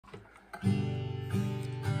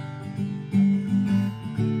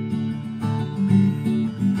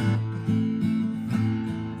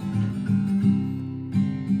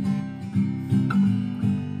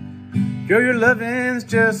Girl, your loving's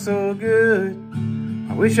just so good.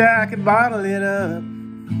 I wish I could bottle it up.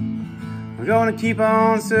 I'm gonna keep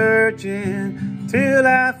on searching till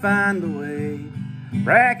I find the way.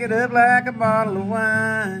 Rack it up like a bottle of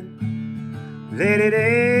wine, let it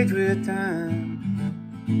age with time.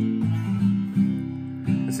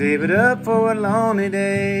 Save it up for a lonely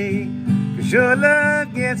day, 'cause your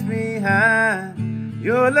love gets me high.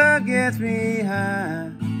 Your love gets me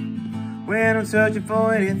high. When I'm searching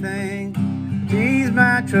for anything to ease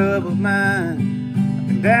my troubled mind. I've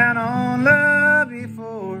been down on love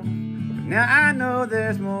before, but now I know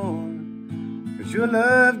there's more. 'Cause your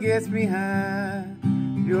love gets me high.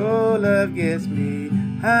 Your love gets me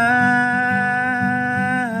high.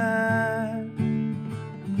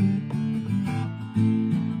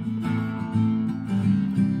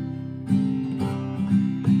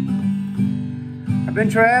 I've been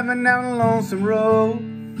traveling down a lonesome road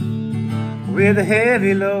with a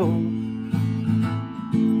heavy load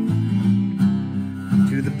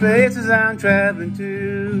to the places I'm traveling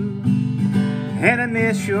to, and I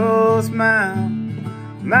miss your smile,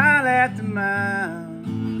 mile after mile.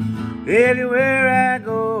 Everywhere I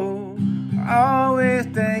go, I always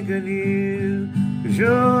think of you, 'cause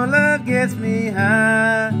your love gets me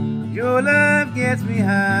high. Your love gets me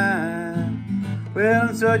high. Well,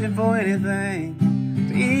 I'm searching for anything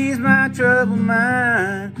to ease my troubled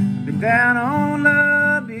mind. I've been down on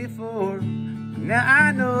love before, but now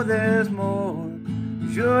I know there's more.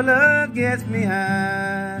 'Cause your love gets me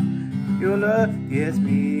high. Your love gets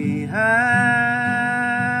me high.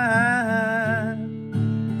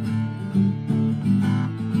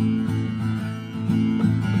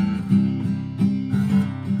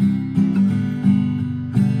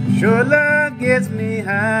 Your love gets me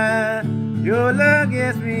high. Your love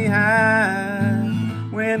gets me high.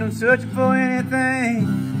 When I'm searching for anything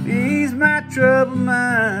to ease my troubled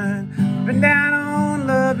mind. Been down on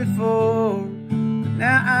love before, but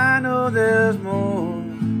now I know there's more.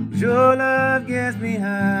 'Cause your love gets me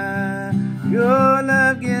high. Your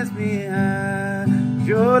love gets me high.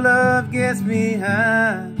 Your love gets me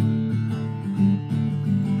high.